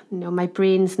 I can't. No, my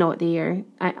brain's not there.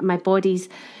 My body's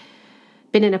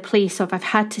been in a place of I've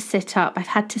had to sit up, I've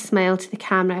had to smile to the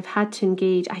camera, I've had to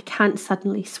engage. I can't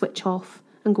suddenly switch off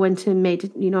and go into a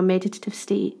meditative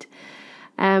state.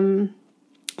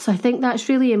 So I think that's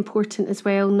really important as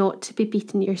well, not to be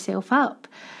beating yourself up.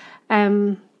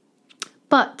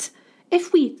 But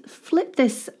if we flip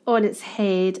this on its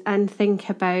head and think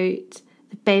about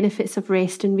the benefits of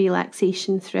rest and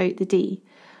relaxation throughout the day,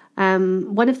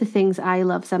 one of the things I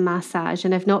love is a massage,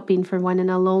 and I've not been for one in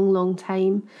a long, long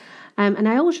time. And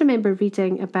I always remember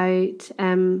reading about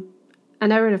an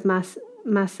hour of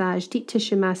massage, deep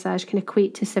tissue massage, can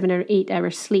equate to 7 or 8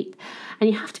 hours sleep. And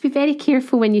you have to be very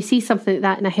careful when you see something like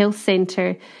that in a health centre.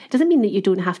 It doesn't mean that you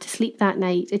don't have to sleep that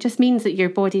night. It just means that your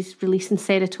body's releasing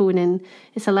serotonin.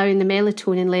 It's allowing the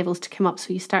melatonin levels to come up,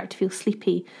 so you start to feel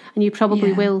sleepy. And you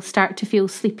probably will start to feel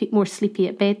more sleepy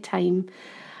at bedtime.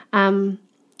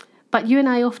 But you and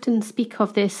I often speak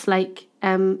of this like,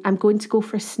 I'm going to go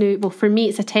for a snooze. Well, for me,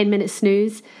 it's a 10-minute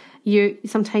snooze.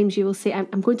 Sometimes you will say,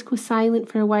 I'm going to go silent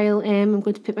for a while. I'm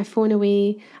going to put my phone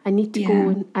away. I need to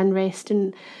go and rest.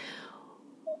 And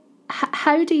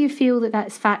how do you feel that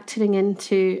that's factoring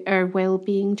into our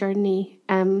well-being journey?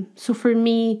 So for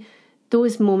me,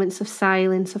 those moments of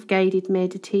silence, of guided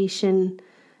meditation,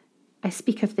 I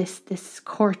speak of this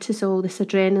cortisol, this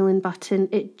adrenaline button.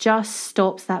 It just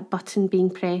stops that button being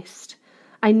pressed.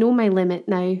 I know my limit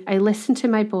now. I listen to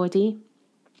my body.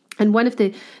 And one of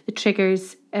the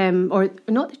triggers, or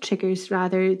not the triggers,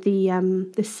 rather,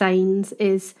 the signs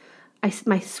is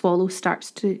my swallow starts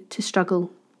to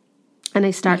struggle. And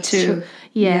I start to,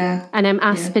 and I'm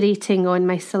aspirating on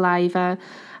my saliva,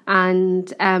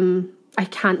 and I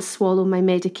can't swallow my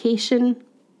medication.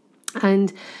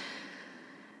 And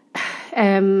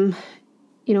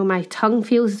my tongue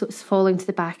feels as though it's falling to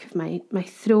the back of my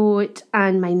throat,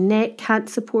 and my neck can't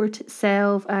support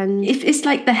itself. And it's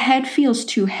like the head feels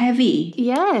too heavy.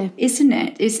 Yeah. Isn't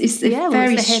it? It's a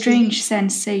very strange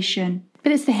sensation.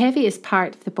 But it's the heaviest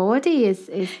part of the body is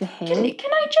the head.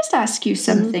 Can I just ask you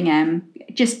something,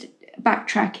 just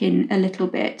backtracking a little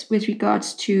bit with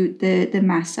regards to the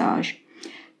massage.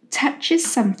 Touch is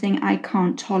something I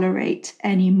can't tolerate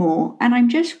anymore. And I'm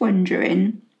just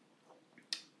wondering,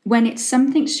 when it's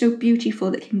something so beautiful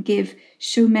that can give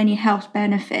so many health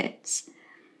benefits,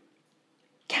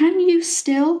 can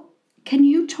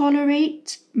you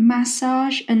tolerate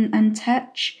massage and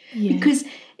touch? Yeah. Because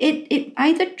it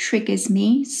either triggers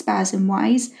me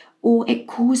spasm-wise, or it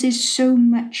causes so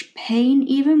much pain,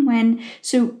 even when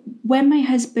my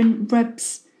husband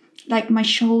rubs like my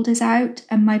shoulders out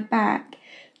and my back,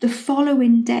 the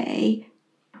following day,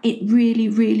 it really,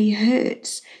 really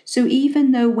hurts. So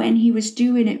even though when he was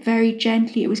doing it very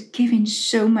gently, it was giving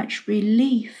so much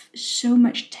relief, so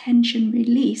much tension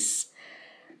release,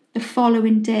 the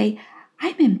following day,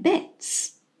 I'm in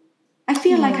bits. I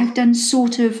feel like I've done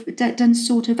sort of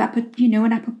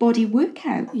an upper body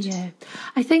workout. Yeah,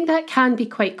 I think that can be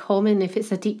quite common if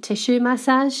it's a deep tissue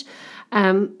massage.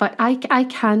 But I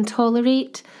can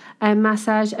tolerate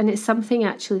massage, and it's something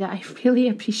actually that I really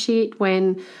appreciate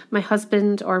when my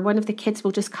husband or one of the kids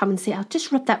will just come and say, I'll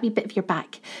just rub that wee bit of your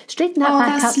back. Straighten that back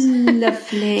up. Oh, that's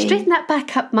lovely. Straighten that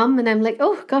back up, Mum. And I'm like,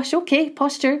 oh gosh, okay,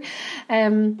 posture.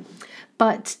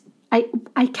 But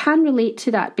I can relate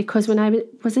to that, because when I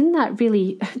was in that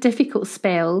really difficult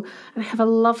spell, I have a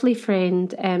lovely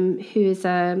friend who is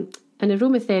an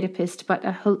aromatherapist, but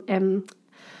a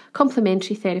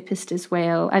complementary therapist as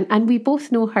well. And we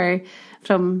both know her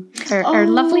from our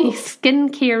lovely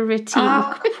skincare routine.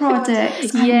 ARC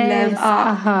products. Yes, I love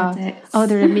ARC products. Oh,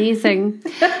 they're amazing.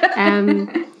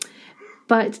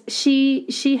 But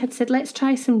she had said, let's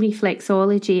try some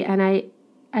reflexology. And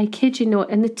I kid you not,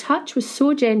 and the touch was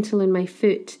so gentle in my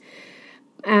foot.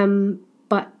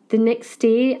 But the next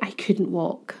day I couldn't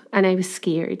walk and I was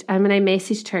scared. And when I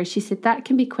messaged her, she said that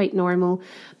can be quite normal,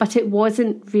 but it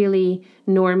wasn't really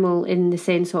normal in the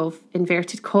sense of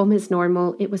inverted commas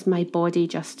normal. It was my body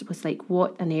just was like,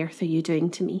 what on earth are you doing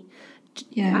to me?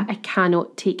 Yeah. I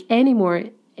cannot take any more,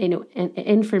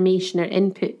 information or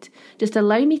input. Just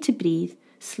allow me to breathe,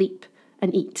 sleep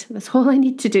and eat. That's all I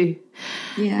need to do.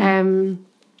 Yeah.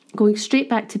 Going straight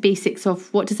back to basics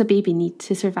of what does a baby need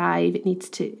to survive. It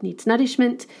needs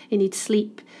nourishment, it needs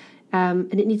sleep,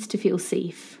 and it needs to feel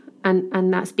safe.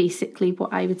 And that's basically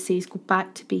what I would say is go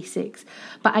back to basics.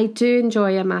 But I do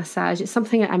enjoy a massage. It's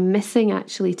something that I'm missing,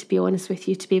 actually, to be honest with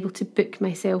you, to be able to book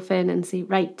myself in and say,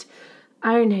 right,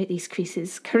 iron out these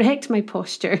creases, correct my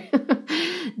posture,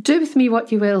 do with me what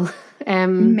you will.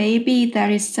 Maybe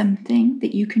there is something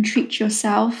that you can treat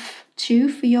yourself to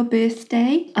for your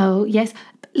birthday. Oh, yes.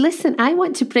 Listen, I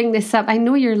want to bring this up. I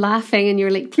know you're laughing and you're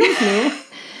like, please no.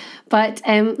 But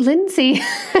Lindsay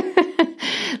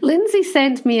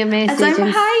sent me a message. As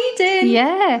I'm hiding.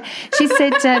 Yeah. She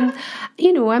said,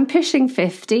 I'm pushing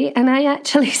 50. And I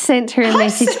actually sent her a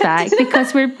message back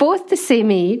because we're both the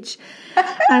same age.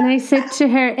 And I said to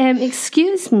her,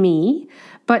 excuse me,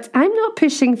 but I'm not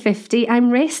pushing 50.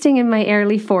 I'm resting in my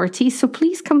early 40s. So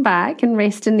please come back and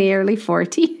rest in the early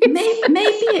 40s.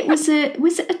 Maybe it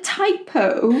was a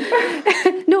typo.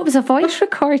 No, it was a voice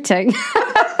recording.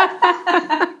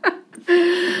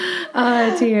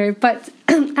 Oh dear. But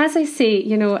as I say,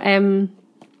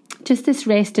 just this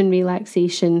rest and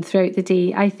relaxation throughout the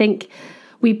day. I think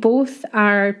we both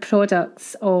are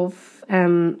products of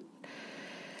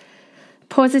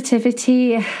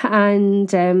positivity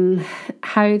and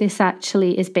how this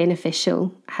actually is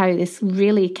beneficial, how this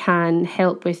really can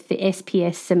help with the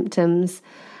SPS symptoms,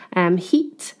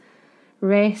 heat,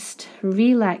 rest,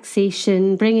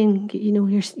 relaxation, bringing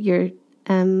your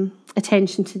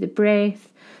attention to the breath,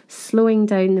 slowing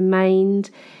down the mind.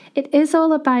 it is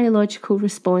all a biological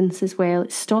response as well.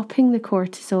 It's stopping the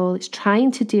cortisol. It's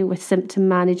trying to deal with symptom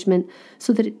management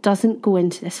so that it doesn't go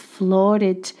into this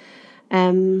florid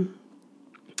and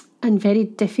very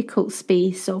difficult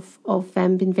space of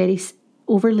being very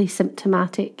overly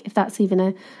symptomatic, if that's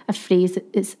even a phrase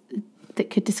that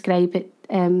could describe it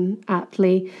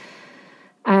aptly.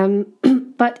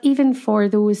 But even for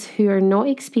those who are not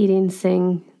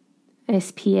experiencing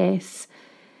SPS,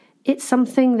 it's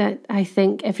something that I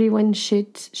think everyone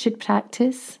should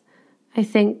practice. I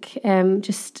think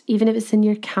just even if it's in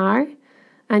your car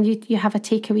and you have a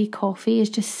takeaway coffee, is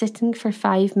just sitting for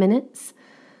 5 minutes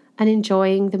and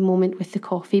enjoying the moment with the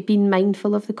coffee, being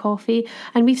mindful of the coffee.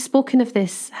 And we've spoken of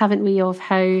this, haven't we, of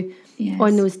how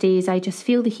on those days I just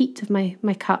feel the heat of my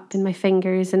cup in my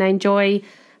fingers, and I enjoy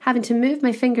having to move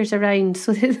my fingers around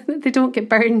so that they don't get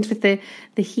burned with the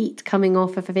heat coming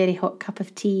off of a very hot cup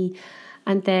of tea.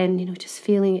 And then, just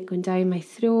feeling it going down my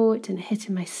throat and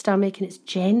hitting my stomach, and it's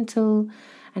gentle,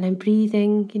 and I'm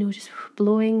breathing, just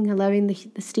blowing, allowing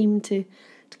the steam to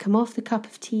come off the cup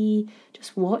of tea,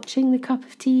 just watching the cup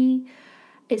of tea.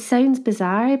 It sounds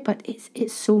bizarre, but it's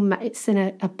in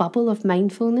a bubble of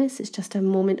mindfulness. It's just a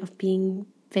moment of being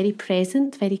very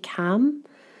present, very calm.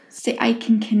 See, I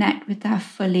can connect with that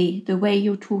fully. The way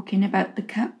you're talking about the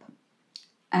cup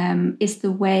is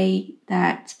the way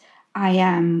that I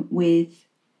am with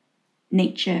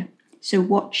nature. So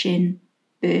watching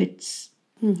birds,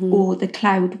 or the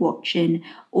cloud watching,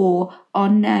 or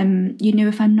on,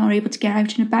 if I'm not able to get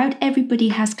out and about, everybody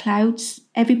has clouds.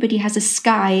 Everybody has a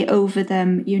sky over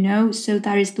them, So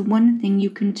that is the one thing you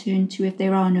can turn to if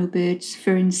there are no birds,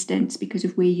 for instance, because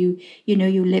of where you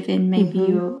live in. Maybe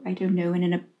you're, I don't know, in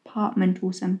an apartment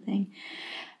or something.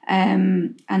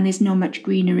 And there's not much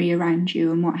greenery around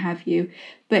you and what have you.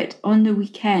 But on the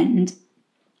weekend,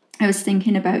 I was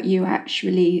thinking about you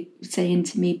actually saying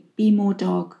to me, be more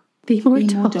dog. Be more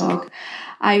dog.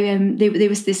 There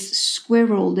was this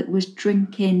squirrel that was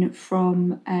drinking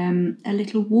from a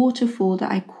little waterfall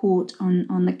that I caught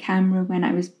on the camera when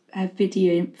I was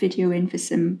videoing for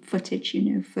some footage,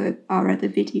 for our other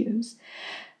videos.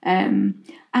 And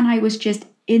I was just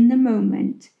in the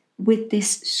moment with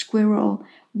this squirrel.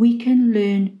 We can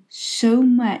learn so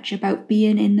much about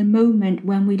being in the moment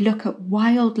when we look at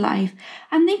wildlife,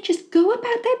 and they just go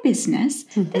about their business.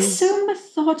 They're so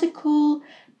methodical,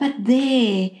 but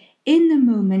they're in the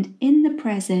moment, in the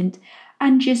present,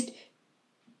 and just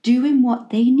doing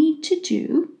what they need to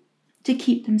do to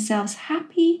keep themselves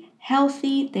happy,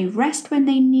 healthy. They rest when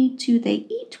they need to. They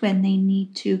eat when they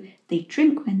need to. They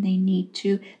drink when they need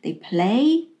to. They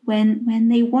play when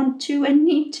they want to and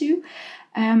need to.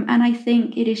 And I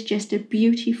think it is just a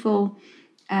beautiful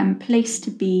place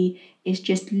to be, is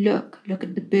just look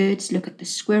at the birds, look at the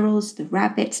squirrels, the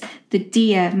rabbits, the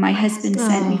deer. My husband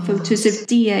sent me photos of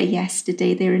deer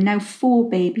yesterday. There are now 4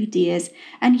 baby deers,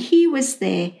 and he was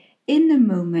there in the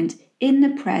moment, in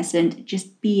the present,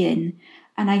 just being.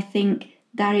 And I think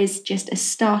that is just a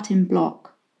starting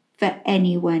block for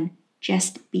anyone,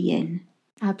 just being.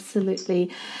 Absolutely.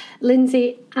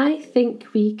 Lindsay, I think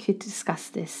we could discuss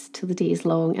this till the day is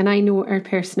long, and I know our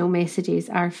personal messages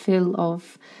are full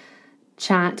of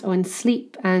chat on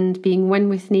sleep and being one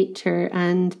with nature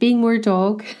and being more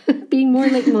dog, being more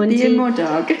like Monty. Being more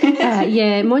dog.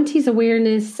 Monty's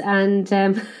awareness and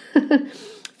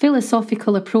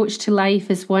philosophical approach to life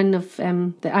is one of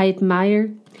that I admire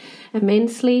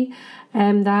immensely.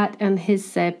 That and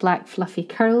his black fluffy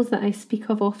curls that I speak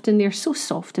of often, they're so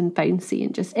soft and bouncy,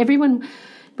 and just everyone,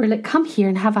 we're like, come here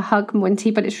and have a hug, Monty,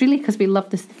 but it's really because we love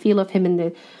the feel of him and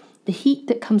the heat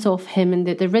that comes off him and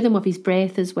the rhythm of his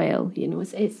breath as well.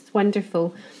 It's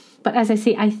wonderful. But as I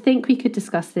say, I think we could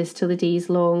discuss this till the day is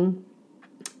long.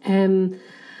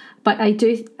 But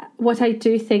what I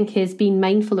do think is being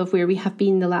mindful of where we have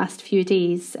been the last few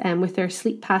days, with our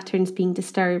sleep patterns being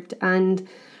disturbed, and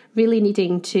really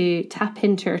needing to tap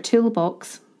into our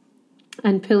toolbox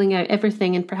and pulling out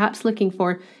everything, and perhaps looking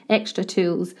for extra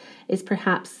tools is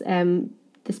perhaps,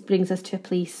 this brings us to a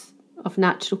place of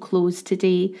natural close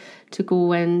today to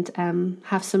go and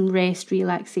have some rest,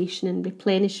 relaxation and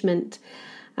replenishment.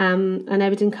 And I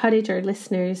would encourage our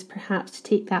listeners perhaps to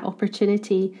take that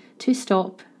opportunity to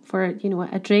stop for,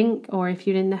 a drink, or if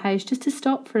you're in the house, just to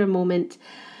stop for a moment.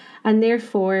 And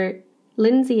therefore,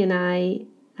 Lindsay and I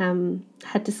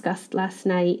had discussed last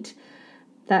night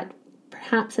that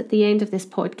perhaps at the end of this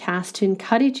podcast, to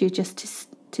encourage you just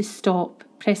to stop,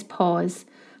 press pause,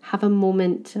 have a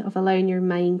moment of allowing your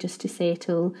mind just to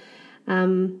settle.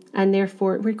 And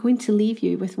therefore, we're going to leave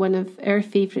you with one of our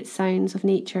favourite sounds of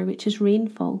nature, which is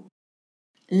rainfall.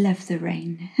 Love the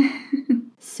rain.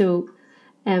 So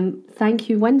Thank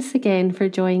you once again for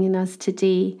joining us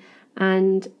today,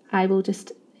 and I will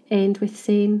just end with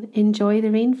saying enjoy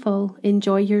the rainfall,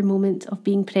 enjoy your moment of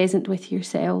being present with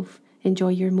yourself, enjoy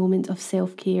your moment of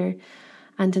self-care,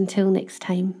 and until next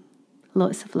time,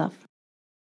 lots of love.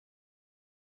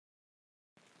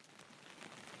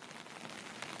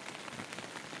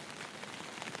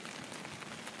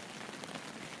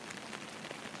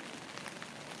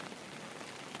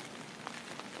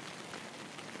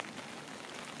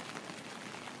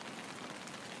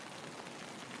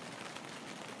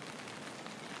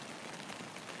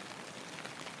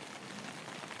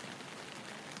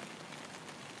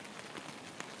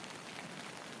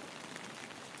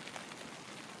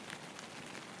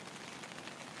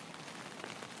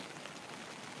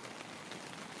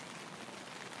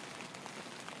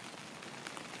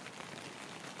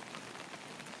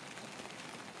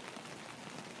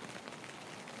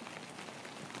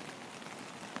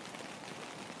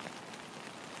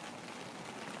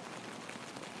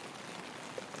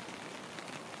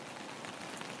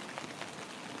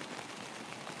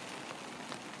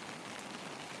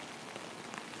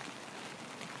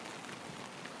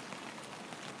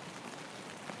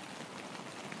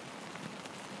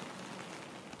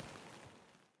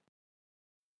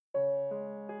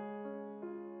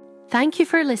 Thank you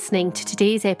for listening to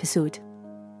today's episode.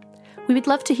 We would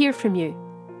love to hear from you.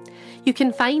 You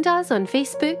can find us on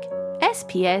Facebook,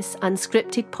 SPS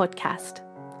Unscripted Podcast.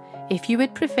 If you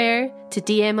would prefer to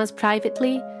DM us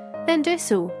privately, then do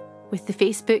so with the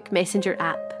Facebook Messenger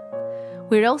app.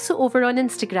 We're also over on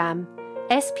Instagram,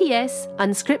 SPS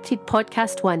Unscripted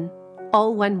Podcast 1,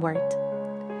 all one word.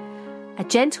 A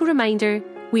gentle reminder,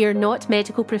 we are not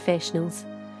medical professionals.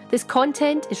 This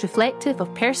content is reflective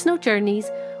of personal journeys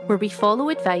where we follow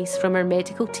advice from our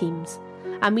medical teams,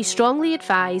 and we strongly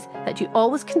advise that you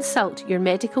always consult your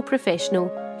medical professional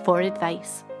for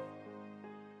advice.